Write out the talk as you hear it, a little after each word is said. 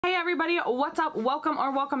everybody, what's up?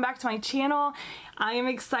 Welcome back to my channel. I am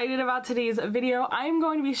excited about today's video. I'm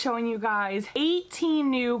going to be showing you guys 18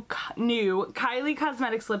 new Kylie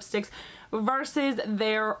Cosmetics lipsticks versus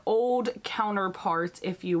their old counterparts,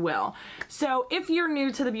 if you will. So if you're new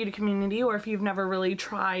to the beauty community, or if you've never really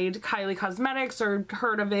tried Kylie Cosmetics or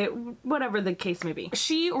heard of it, whatever the case may be,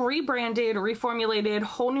 she rebranded, reformulated,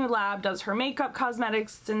 whole new lab, does her makeup,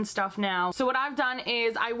 cosmetics and stuff now. So what I've done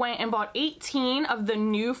is I went and bought 18 of the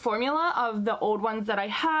new formula of the old ones that I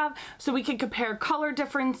have, so we could compare color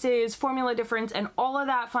differences, formula difference, and all of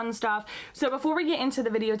that fun stuff. So before we get into the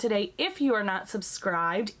video today, if you are not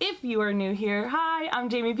subscribed, if you are new here, hi, I'm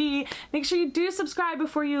Jamie B. Make sure you do subscribe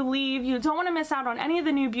before you leave. You don't want to miss out on any of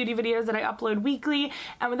the new beauty videos that I upload weekly.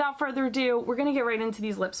 And without further ado, we're gonna get right into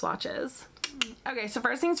these lip swatches. Okay, so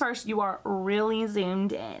first things first, you are really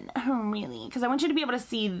zoomed in, really, because I want you to be able to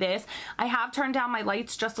see this. I have turned down my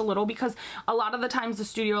lights just a little because a lot of the times the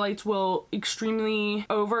studio lights will extremely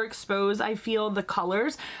overexpose, I feel, the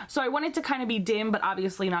colors. So I want it to kind of be dim, but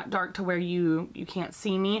obviously not dark to where you can't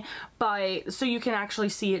see me, but so you can actually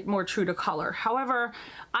see it more true to color. However,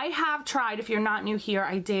 I have tried, if you're not new here,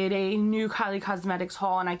 I did a new Kylie Cosmetics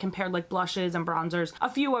haul and I compared like blushes and bronzers, a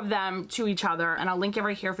few of them to each other, and I'll link it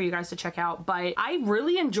right here for you guys to check out. But I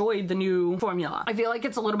really enjoyed the new formula. I feel like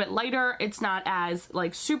it's a little bit lighter. It's not as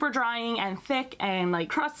like super drying and thick and like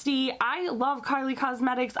crusty. I love Kylie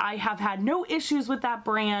Cosmetics. I have had no issues with that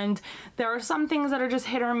brand. There are some things that are just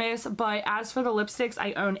hit or miss, but as for the lipsticks,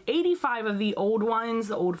 I own 85 of the old ones,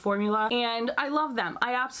 the old formula, and I love them.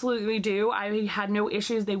 I absolutely do. I had no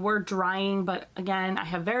issues. They were drying, but again, I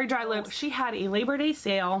have very dry lips. She had a Labor Day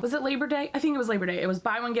sale. Was it Labor Day? I think it was Labor Day. It was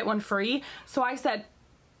buy one, get one free. So I said,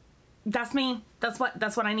 that's me.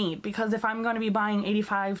 That's what I need, because if I'm going to be buying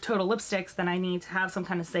 85 total lipsticks, then I need to have some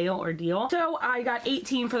kind of sale or deal. So I got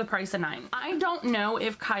 18 for the price of 9. I don't know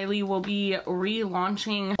if Kylie will be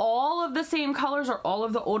relaunching all of the same colors or all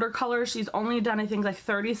of the older colors. She's only done, I think, like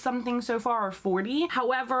 30 something so far, or 40.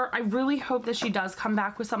 However, I really hope that she does come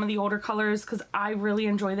back with some of the older colors because I really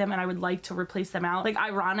enjoy them and I would like to replace them out. Like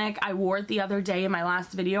Ironic, I wore it the other day in my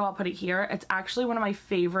last video. I'll put it here. It's actually one of my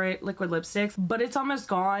favorite liquid lipsticks, but it's almost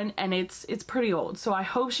gone and it's pretty old. So I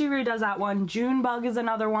hope she redoes that one. Junebug is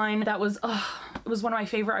another one that was, it was one of my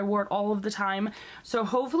favorite. I wore it all of the time. So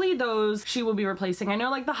hopefully those she will be replacing. I know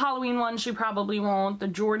like the Halloween one she probably won't. The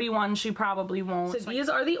Jordy one she probably won't. So these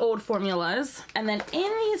are the old formulas. And then in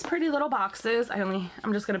these pretty little boxes, I'm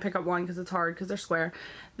just gonna pick up one because it's hard because they're square.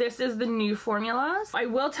 This is the new formulas. I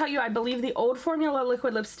will tell you, I believe the old formula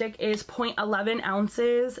liquid lipstick is 0.11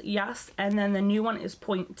 ounces, yes, and then the new one is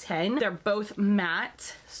 0.10. They're both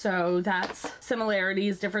matte, so that's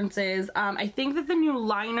similarities, differences. I think that the new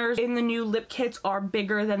liners in the new lip kits are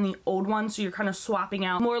bigger than the old ones, so you're kind of swapping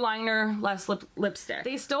out more liner, less lipstick.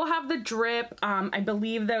 They still have the drip. I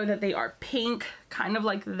believe though that they are pink, kind of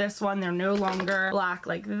like this one. They're no longer black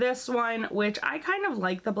like this one, which I kind of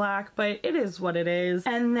like the black, but it is what it is.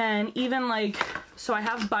 And then even like, so I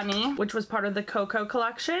have Bunny, which was part of the Cocoa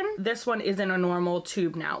collection. This one is in a normal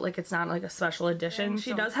tube now, like it's not like a special edition.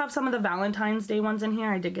 She does have some of the Valentine's Day ones in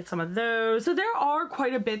here. I did get some of those. So there are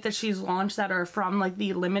quite a bit that she's launched that are from like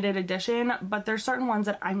the limited edition, but there's certain ones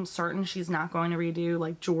that I'm certain she's not going to redo,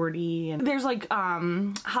 like Jordy, and there's like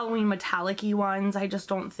Halloween metallic-y ones. I just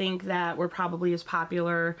don't think that were probably as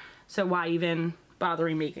popular, so why even bother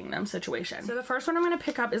remaking them situation. So the first one I'm going to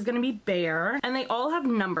pick up is going to be Bear, and they all have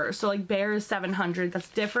numbers. So like Bear is 700, that's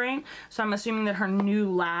different. So I'm assuming that her new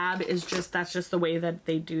lab is that's just the way that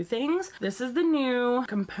they do things. This is the new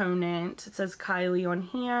component. It says Kylie on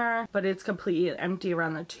here, but it's completely empty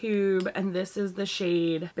around the tube. And this is the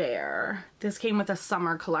shade Bear. This came with a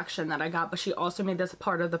summer collection that I got, but she also made this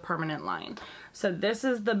part of the permanent line. So this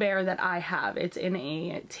is the Bear that I have. It's in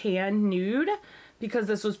a tan nude, because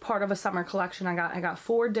this was part of a summer collection I got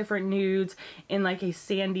 4 different nudes in like a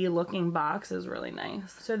sandy looking box. It was really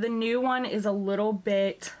nice. So the new one is a little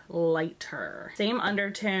bit lighter. Same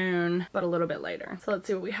undertone, but a little bit lighter. So let's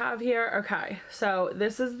see what we have here. Okay, so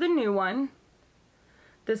this is the new one.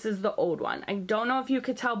 This is the old one. I don't know if you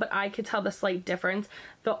could tell, but I could tell the slight difference.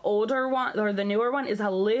 The older one, or the newer one, is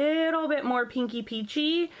a little bit more pinky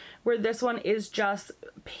peachy, where this one is just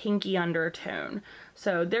pinky undertone.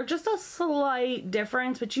 So they're just a slight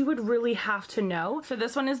difference, but you would really have to know. So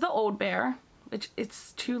this one is the old Bear, which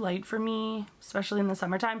it's too light for me, especially in the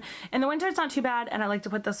summertime. In the winter, it's not too bad, and I like to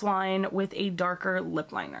put this one with a darker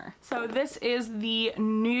lip liner. So this is the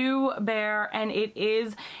new Bear, and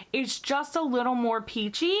it's just a little more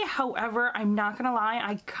peachy. However, I'm not gonna lie,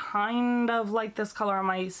 I kind of like this color on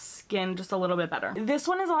my skin just a little bit better. This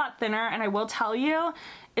one is a lot thinner, and I will tell you,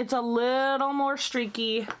 It's a little more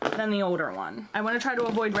streaky than the older one. I want to try to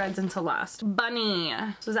avoid reds until last. Bunny.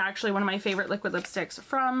 This is actually one of my favorite liquid lipsticks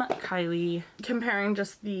from Kylie. Comparing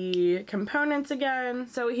just the components again.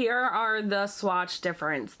 So here are the swatch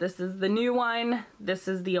difference. This is the new one. This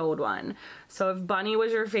is the old one. So if Bunny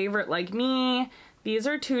was your favorite like me, these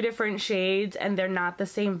are two different shades and they're not the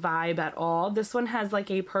same vibe at all. This one has like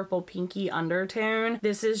a purple pinky undertone.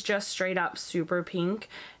 This is just straight up super pink.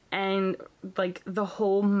 And like the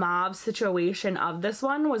whole mauve situation of this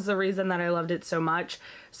one was the reason that I loved it so much.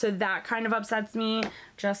 So that kind of upsets me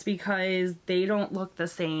just because they don't look the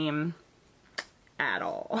same at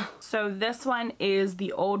all. So this one is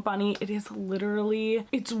the old Bunny. It is literally,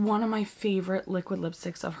 it's one of my favorite liquid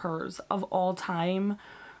lipsticks of hers of all time.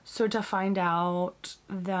 So to find out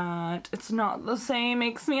that it's not the same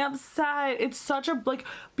makes me upset. It's such a like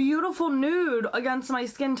beautiful nude against my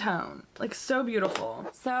skin tone. Like so beautiful.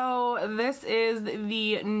 So this is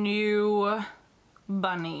the new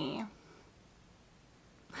Bunny.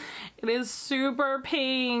 It is super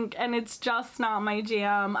pink and it's just not my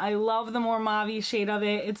jam. I love the more mauve shade of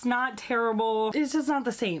it. It's not terrible. It's just not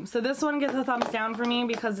the same. So this one gets a thumbs down for me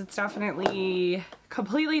because it's definitely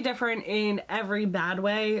completely different in every bad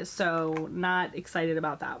way. So not excited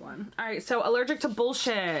about that one. All right, so Allergic to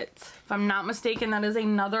Bullshit. If I'm not mistaken, that is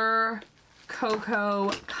another Cocoa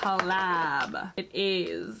collab. It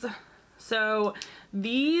is. So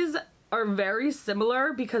these are very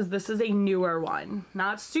similar because this is a newer one.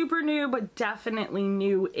 Not super new, but definitely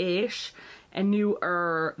new-ish and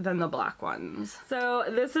newer than the black ones. So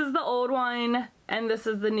this is the old one and this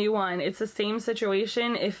is the new one. It's the same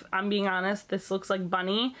situation. If I'm being honest, this looks like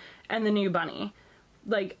Bunny and the new Bunny.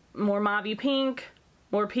 Like more mauve pink,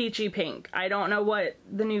 more peachy pink. I don't know what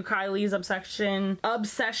the new Kylie's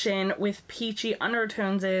obsession with peachy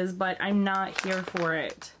undertones is, but I'm not here for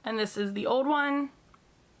it. And this is the old one.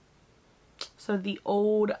 So the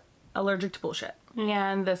old Allergic to Bullshit.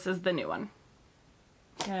 And this is the new one.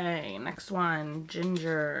 Okay, next one,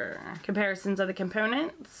 Ginger. Comparisons of the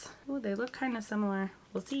components. Oh, they look kind of similar.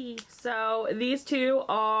 We'll see. So these two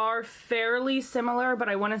are fairly similar, but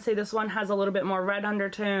I want to say this one has a little bit more red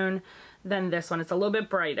undertone than this one. It's a little bit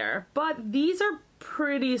brighter. But these are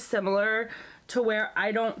pretty similar to where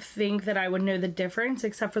I don't think that I would know the difference,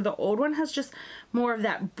 except for the old one has just more of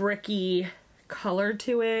that bricky color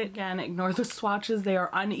to it. Again, ignore the swatches, they are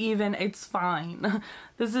uneven, it's fine.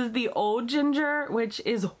 This is the old Ginger, which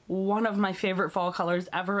is one of my favorite fall colors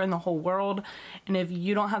ever in the whole world, and if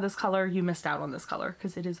you don't have this color, you missed out on this color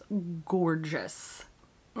because it is gorgeous.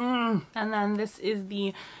 And then this is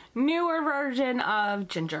the newer version of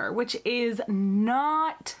Ginger, which is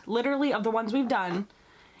not, literally of the ones we've done,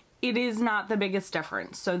 it is not the biggest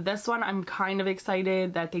difference. So this one I'm kind of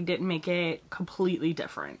excited that they didn't make it completely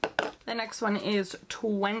different. The next one is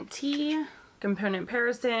 20 component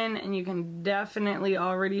comparison, and you can definitely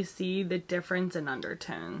already see the difference in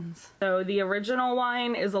undertones. So the original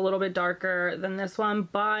one is a little bit darker than this one,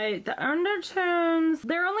 but the undertones,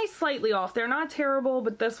 they're only slightly off. They're not terrible,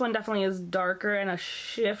 but this one definitely is darker and a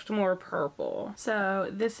shift more purple. So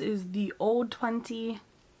this is the old 20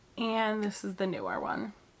 and this is the newer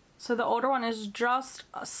one. So the older one is just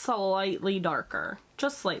slightly darker,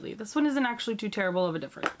 just slightly. This one isn't actually too terrible of a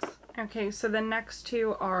difference. Okay, so the next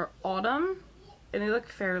two are Autumn, and they look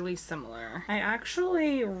fairly similar. I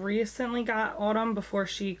actually recently got Autumn before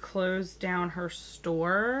she closed down her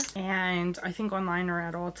store, and I think online or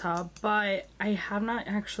at Ulta, but I have not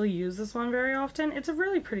actually used this one very often. It's a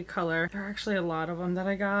really pretty color. There are actually a lot of them that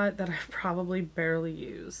I got that I've probably barely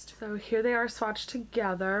used. So here they are swatched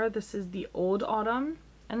together. This is the old Autumn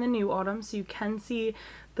and the new Autumn, so you can see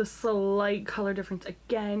the slight color difference.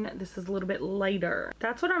 Again, this is a little bit lighter.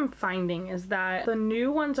 That's what I'm finding, is that the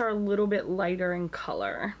new ones are a little bit lighter in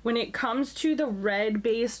color. When it comes to the red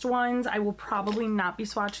based ones, I will probably not be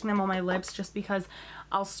swatching them on my lips just because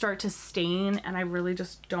I'll start to stain, and I really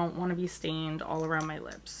just don't want to be stained all around my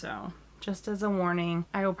lips. So just as a warning,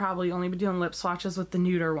 I will probably only be doing lip swatches with the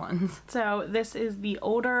nuder ones. So this is the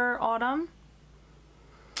older Autumn.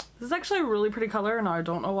 This is actually a really pretty color, and I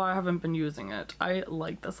don't know why I haven't been using it. I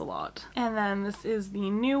like this a lot. And then this is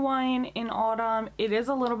the new one in Autumn. It is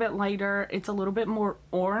a little bit lighter. It's a little bit more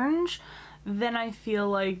orange than I feel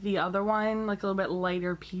like the other one, like a little bit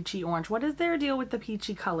lighter peachy orange. What is their deal with the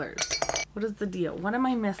peachy colors? What is the deal? What am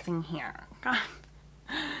I missing here? God.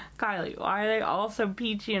 Kylie, why are they all so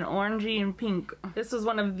peachy and orangey and pink? This was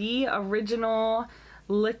one of the original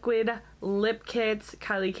liquid lip kits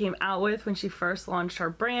Kylie came out with when she first launched her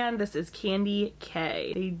brand. This is Candy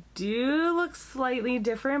K. They do look slightly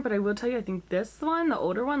different, but I will tell you, I think this one, the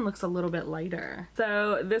older one, looks a little bit lighter.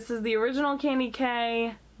 So this is the original Candy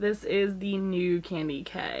K. This is the new Candy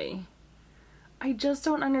K. I just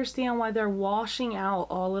don't understand why they're washing out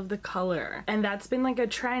all of the color. And that's been like a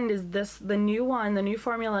trend, is this, the new one, the new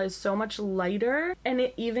formula is so much lighter, and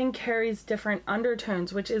it even carries different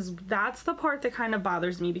undertones, which is, that's the part that kind of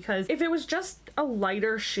bothers me, because if it was just a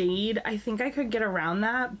lighter shade, I think I could get around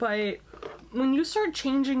that, but when you start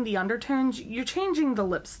changing the undertones, you're changing the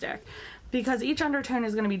lipstick, because each undertone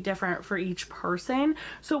is going to be different for each person.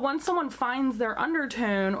 So once someone finds their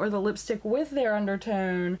undertone or the lipstick with their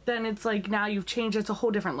undertone, then it's like now you've changed, it's a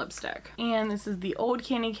whole different lipstick. And this is the old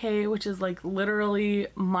Candy K, which is like literally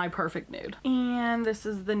my perfect nude. And this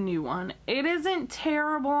is the new one. It isn't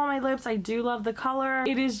terrible on my lips. I do love the color.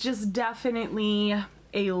 It is just definitely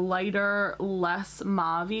a lighter, less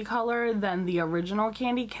mauve-y color than the original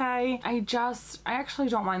Candy K. I actually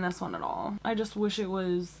don't mind this one at all. I just wish it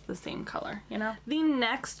was the same color, you know? The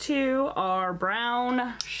next two are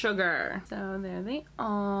Brown Sugar. So there they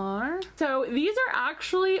are. So these are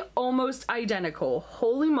actually almost identical.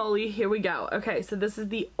 Holy moly, here we go. Okay, so this is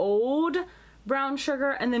the old Brown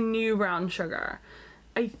Sugar and the new Brown Sugar.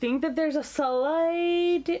 I think that there's a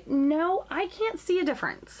slight, no, I can't see a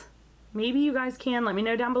difference. Maybe you guys can, let me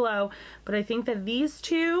know down below, but I think that these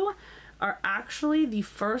two are actually the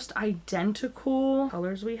first identical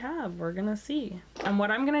colors we have. We're gonna see. And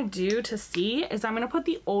what I'm gonna do to see is I'm gonna put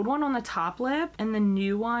the old one on the top lip and the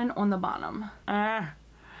new one on the bottom. I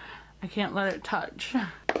can't let it touch.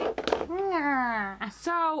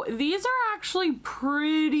 So these are actually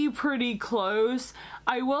pretty close.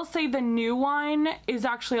 I will say the new one is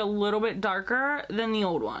actually a little bit darker than the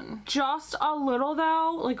old one. Just a little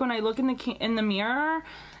though, like when I look in the mirror,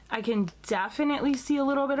 I can definitely see a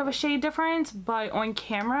little bit of a shade difference, but on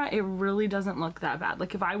camera, it really doesn't look that bad.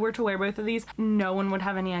 Like if I were to wear both of these, no one would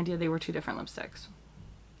have any idea they were two different lipsticks.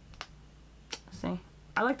 See?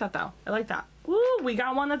 I like that though. I like that. Woo, we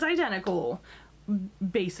got one that's identical.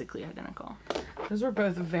 Basically identical. Those were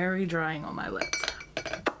both very drying on my lips.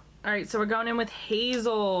 Alright, so we're going in with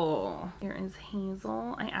Hazel. Here is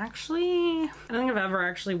Hazel. I don't think I've ever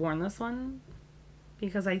actually worn this one,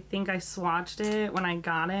 because I think I swatched it when I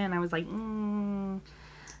got it and I was like,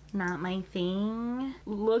 not my thing.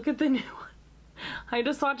 Look at the new one. I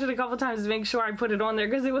just swatched it a couple times to make sure I put it on there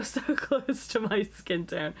because it was so close to my skin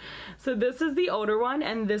tone. So this is the older one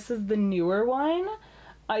and this is the newer one.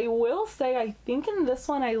 I will say I think in this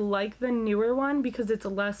one I like the newer one because it's a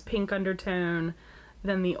less pink undertone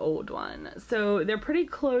than the old one. So they're pretty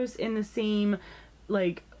close in the same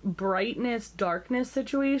like brightness darkness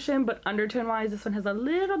situation, but undertone wise this one has a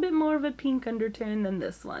little bit more of a pink undertone than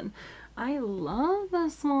this one. I love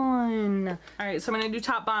this one. Alright, so I'm going to do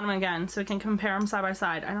top bottom again so we can compare them side by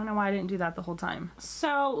side. I don't know why I didn't do that the whole time.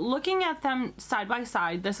 So looking at them side by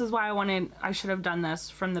side, this is why I should have done this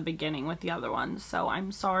from the beginning with the other ones. So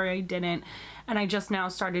I'm sorry I didn't, and I just now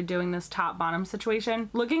started doing this top bottom situation.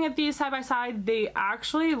 Looking at these side by side, they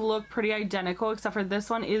actually look pretty identical except for this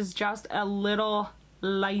one is just a little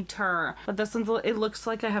lighter. But this one's, it looks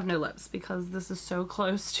like I have no lips because this is so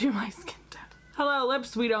close to my skin tone. Hello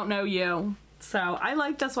lips, we don't know you. So I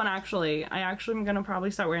like this one actually. I actually am gonna probably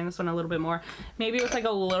start wearing this one a little bit more. Maybe with like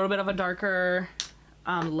a little bit of a darker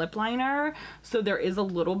lip liner, so there is a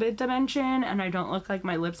little bit dimension and I don't look like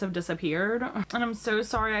my lips have disappeared. And I'm so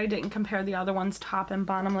sorry I didn't compare the other ones top and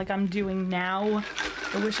bottom like I'm doing now.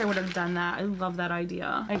 I wish I would have done that. I love that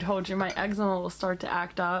idea. I told you my eczema will start to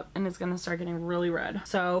act up and it's gonna start getting really red.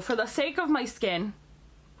 So for the sake of my skin,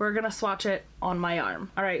 we're gonna swatch it on my arm.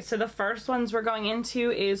 All right, so the first ones we're going into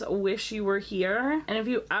is Wish You Were Here. And if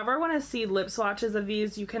you ever wanna see lip swatches of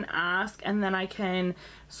these, you can ask and then I can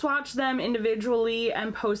swatch them individually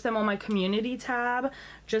and post them on my community tab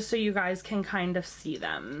just so you guys can kind of see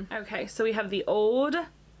them. Okay, so we have the old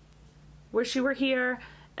Wish You Were Here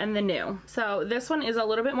and the new. So this one is a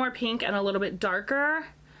little bit more pink and a little bit darker.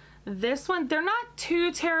 This one, they're not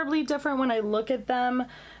too terribly different when I look at them,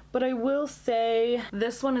 but I will say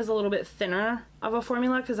this one is a little bit thinner of a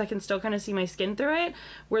formula because I can still kind of see my skin through it,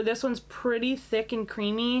 where this one's pretty thick and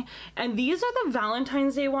creamy. And these are the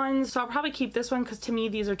Valentine's Day ones, so I'll probably keep this one because to me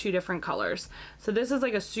these are two different colors. So this is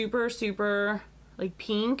like a super like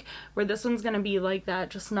pink, where this one's gonna be like that,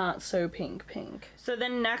 just not so pink. So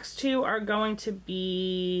then next two are going to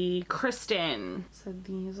be KRISTEN. So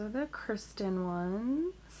these are the KRISTEN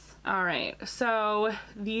ones. Alright, so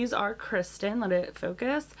these are KRISTEN, let it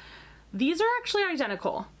focus. These are actually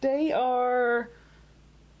identical. They are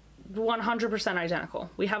 100% identical.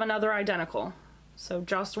 We have another identical. So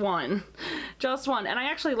just one. Just one. And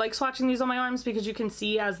I actually like swatching these on my arms because you can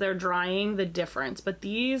see as they're drying the difference. But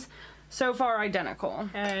these so far identical.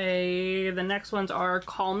 Okay, the next ones are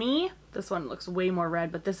Call Me. This one looks way more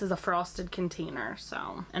red, but this is a frosted container,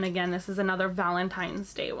 so. And again, this is another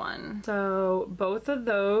Valentine's Day one. So both of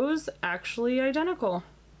those actually identical.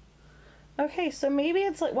 Okay, so maybe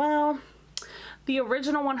it's like, well, the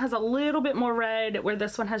original one has a little bit more red where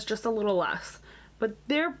this one has just a little less. But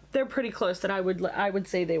they're pretty close that I would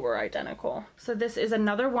say they were identical. So this is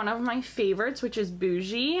another one of my favorites, which is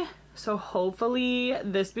BOUJEE. So hopefully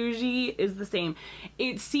this BOUJEE is the same.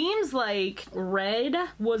 It seems like red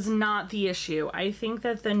was not the issue. I think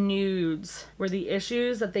that the nudes were the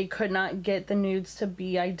issues, that they could not get the nudes to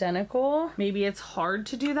be identical. Maybe it's hard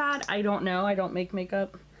to do that. I don't know. I don't make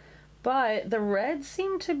makeup. But the reds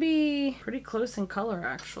seem to be pretty close in color,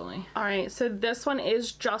 actually. All right, so this one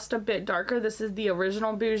is just a bit darker. This is the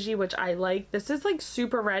original BOUJEE, which I like. This is like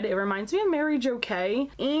super red. It reminds me of Mary Jo K.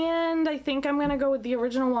 And I think I'm gonna go with the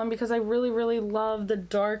original one because I really, really love the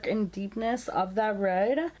dark and deepness of that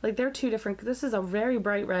red. Like they're two different. This is a very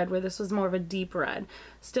bright red where this was more of a deep red.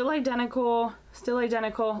 Still identical, still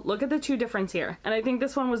identical. Look at the two difference here. And I think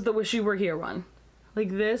this one was the Wish You Were Here one. Like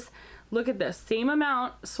this. Look at this, same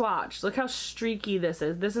amount swatch. Look how streaky this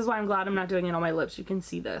is. This is why I'm glad I'm not doing it on my lips. You can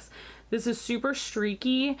see this. This is super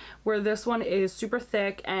streaky, where this one is super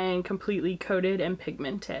thick and completely coated and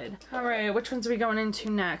pigmented. All right, which ones are we going into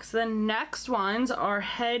next? The next ones are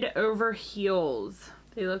Head Over Heels.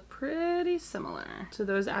 They look pretty similar. So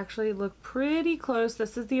those actually look pretty close.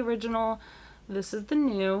 This is the original, this is the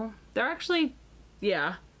new. They're actually,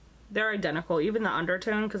 yeah. They're identical, even the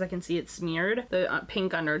undertone, because I can see it smeared. The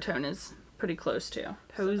pink undertone is pretty close too.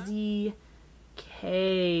 POSIE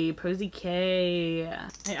K. POSIE K.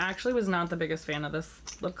 I actually was not the biggest fan of this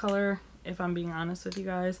lip color, if I'm being honest with you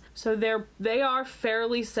guys. So they are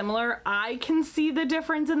fairly similar. I can see the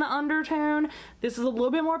difference in the undertone. This is a little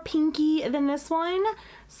bit more pinky than this one.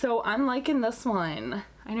 So I'm liking this one.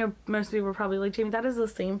 I know most people are probably like, Jamie, that is the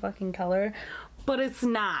same fucking color. But it's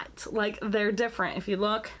not. Like, they're different. If you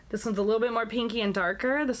look, this one's a little bit more pinky and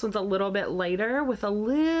darker. This one's a little bit lighter with a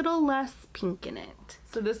little less pink in it.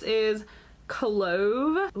 So this is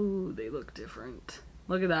Clove. Ooh, they look different.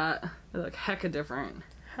 Look at that. They look hecka different.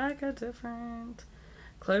 Hecka different.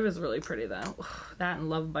 Clove is really pretty though. Ugh, that and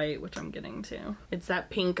Love Bite, which I'm getting to. It's that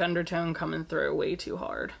pink undertone coming through way too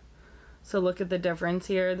hard. So look at the difference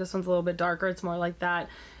here. This one's a little bit darker. It's more like that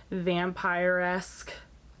vampire-esque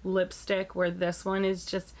lipstick, where this one is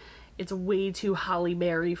just, it's way too Holly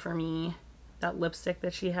Berry for me. That lipstick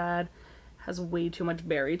that she had has way too much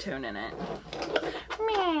berry tone in it.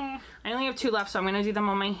 Meh. I only have two left, so I'm gonna do them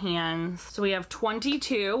on my hands. So we have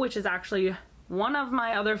 22, which is actually one of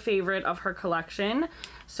my other favorite of her collection.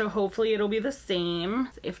 So hopefully it'll be the same.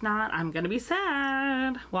 If not, I'm gonna be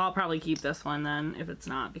sad. Well, I'll probably keep this one then if it's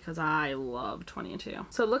not, because I love 22.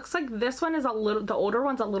 So it looks like this one is a little, the older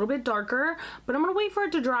one's a little bit darker, but I'm gonna wait for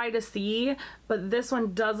it to dry to see. But this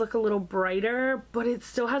one does look a little brighter, but it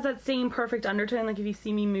still has that same perfect undertone. Like if you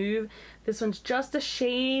see me move, this one's just a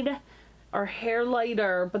shade or hair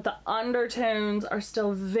lighter, but the undertones are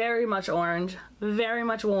still very much orange, very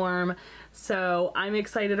much warm. So I'm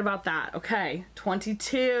excited about that. Okay,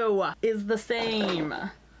 22 is the same.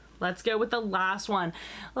 Let's go with the last one.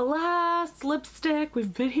 The last lipstick.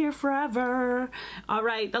 We've been here forever. All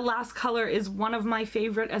right, the last color is one of my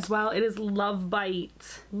favorite as well. It is Love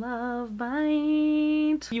Bite. Love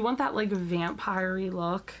Bite. You want that like vampire-y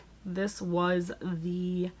look? This was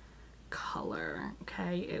the color,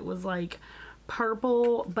 okay? It was like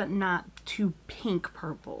purple, but not too pink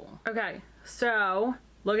purple. Okay, so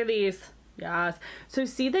look at these. Yes. So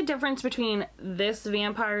see the difference between this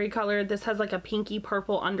vampire-y color? This has like a pinky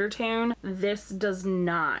purple undertone. This does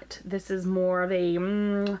not. This is more of a,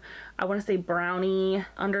 I want to say brownie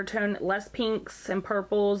undertone, less pinks and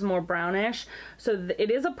purples, more brownish. So it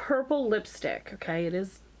is a purple lipstick, okay? It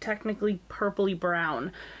is technically purpley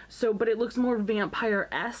brown. So, but it looks more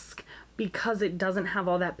vampire-esque because it doesn't have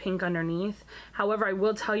all that pink underneath. However, I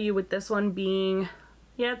will tell you with this one being,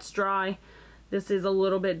 yeah, it's dry. This is a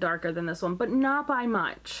little bit darker than this one, but not by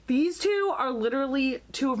much. These two are literally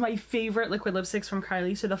two of my favorite liquid lipsticks from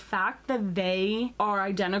Kylie. So the fact that they are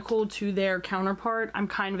identical to their counterpart, I'm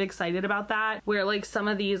kind of excited about that. Where like some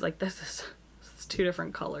of these, like this is two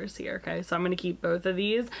different colors here, okay? So I'm gonna keep both of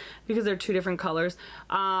these because they're two different colors.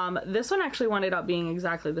 This one actually ended up being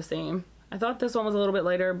exactly the same. I thought this one was a little bit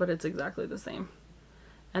lighter, but it's exactly the same.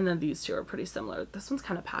 And then these two are pretty similar. This one's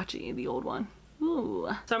kind of patchy, the old one. Ooh.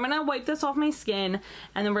 So I'm gonna wipe this off my skin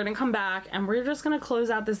and then we're gonna come back and we're just gonna close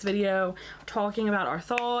out this video talking about our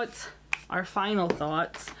thoughts, our final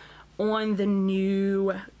thoughts on the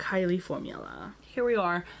new Kylie formula. Here we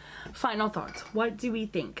are, final thoughts. What do we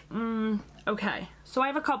think? Okay, so I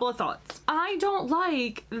have a couple of thoughts. I don't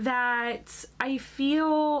like that I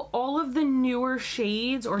feel all of the newer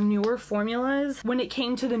shades or newer formulas when it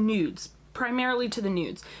came to the nudes, primarily to the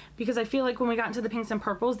nudes, because I feel like when we got into the pinks and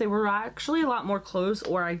purples, they were actually a lot more close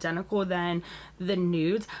or identical than the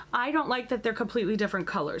nudes. I don't like that they're completely different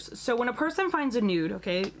colors. So when a person finds a nude,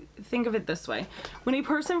 okay, think of it this way. When a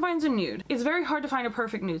person finds a nude, it's very hard to find a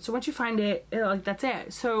perfect nude. So once you find it, like, that's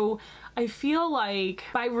it. So I feel like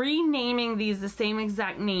by renaming these the same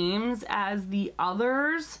exact names as the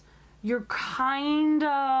others, you're kind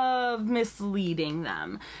of misleading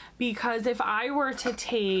them. Because if I were to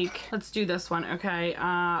take, let's do this one, okay,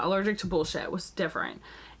 Allergic to Bullshit was different.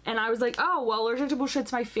 And I was like, oh, well, Allergic to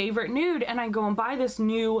Bullshit's my favorite nude, and I go and buy this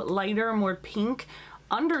new, lighter, more pink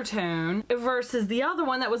undertone versus the other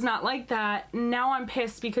one that was not like that. Now I'm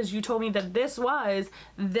pissed because you told me that this was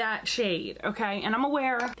that shade, okay? And I'm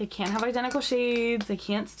aware they can't have identical shades, they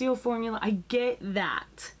can't steal formula. I get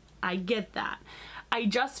that. I get that. I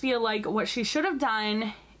just feel like what she should have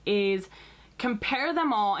done is compare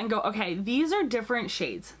them all and go, okay, these are different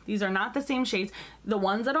shades. These are not the same shades. The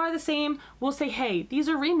ones that are the same, we'll say, hey, these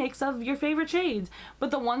are remakes of your favorite shades.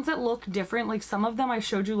 But the ones that look different, like some of them I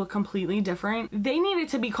showed you look completely different, they needed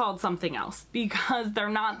to be called something else because they're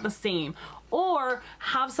not the same. Or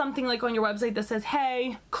have something like on your website that says,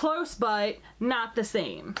 hey, close but not the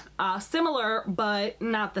same. Similar but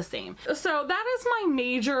not the same. So that is my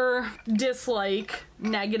major dislike,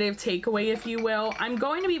 negative takeaway, if you will. I'm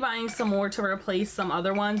going to be buying some more to replace some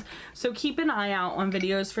other ones. So keep an eye out on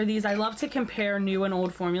videos for these. I love to compare new and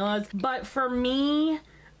old formulas. But for me,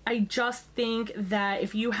 I just think that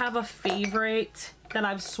if you have a favorite that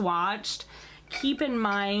I've swatched, keep in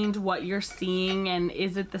mind what you're seeing and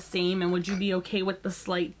is it the same and would you be okay with the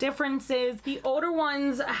slight differences. The older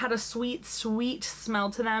ones had a sweet, sweet smell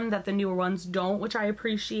to them that the newer ones don't, which I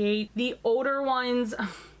appreciate. The older ones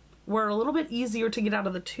were a little bit easier to get out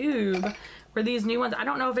of the tube, where these new ones, I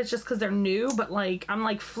don't know if it's just because they're new, but like I'm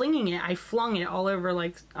like flinging it. I flung it all over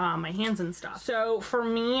like my hands and stuff. So for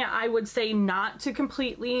me, I would say not to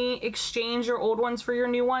completely exchange your old ones for your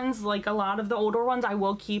new ones. Like a lot of the older ones I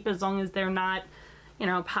will keep as long as they're not, you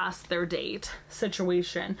know, past their date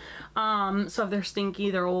situation. So if they're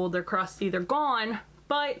stinky, they're old, they're crusty, they're gone.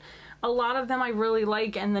 But a lot of them I really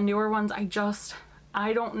like, and the newer ones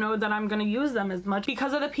I don't know that I'm gonna use them as much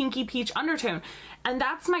because of the pinky peach undertone. And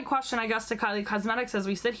that's my question, I guess, to Kylie Cosmetics as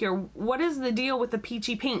we sit here. What is the deal with the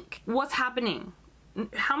peachy pink? What's happening?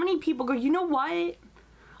 How many people go, you know what? I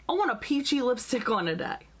want a peachy lipstick on a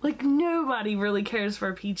day. Like, nobody really cares for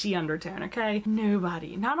a peachy undertone, okay?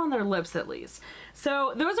 Nobody. Not on their lips, at least.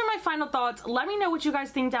 So those are my final thoughts. Let me know what you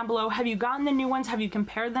guys think down below. Have you gotten the new ones? Have you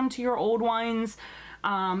compared them to your old ones?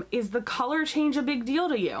 Is the color change a big deal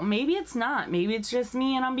to you? Maybe it's not. Maybe it's just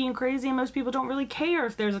me and I'm being crazy and most people don't really care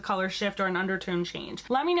if there's a color shift or an undertone change.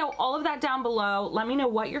 Let me know all of that down below. Let me know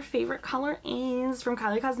what your favorite color is from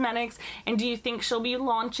Kylie Cosmetics, and do you think she'll be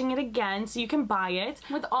launching it again so you can buy it?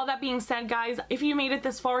 With all that being said, guys, if you made it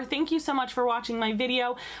this far, thank you so much for watching my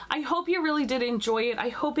video. I hope you really did enjoy it. I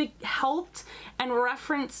hope it helped and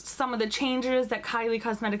referenced some of the changes that Kylie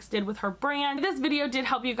Cosmetics did with her brand. If this video did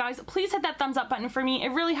help you guys, please hit that thumbs up button for me.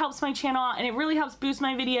 It really helps my channel and it really helps boost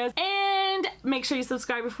my videos. And make sure you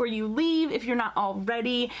subscribe before you leave if you're not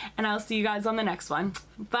already. And I'll see you guys on the next one.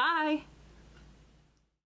 Bye!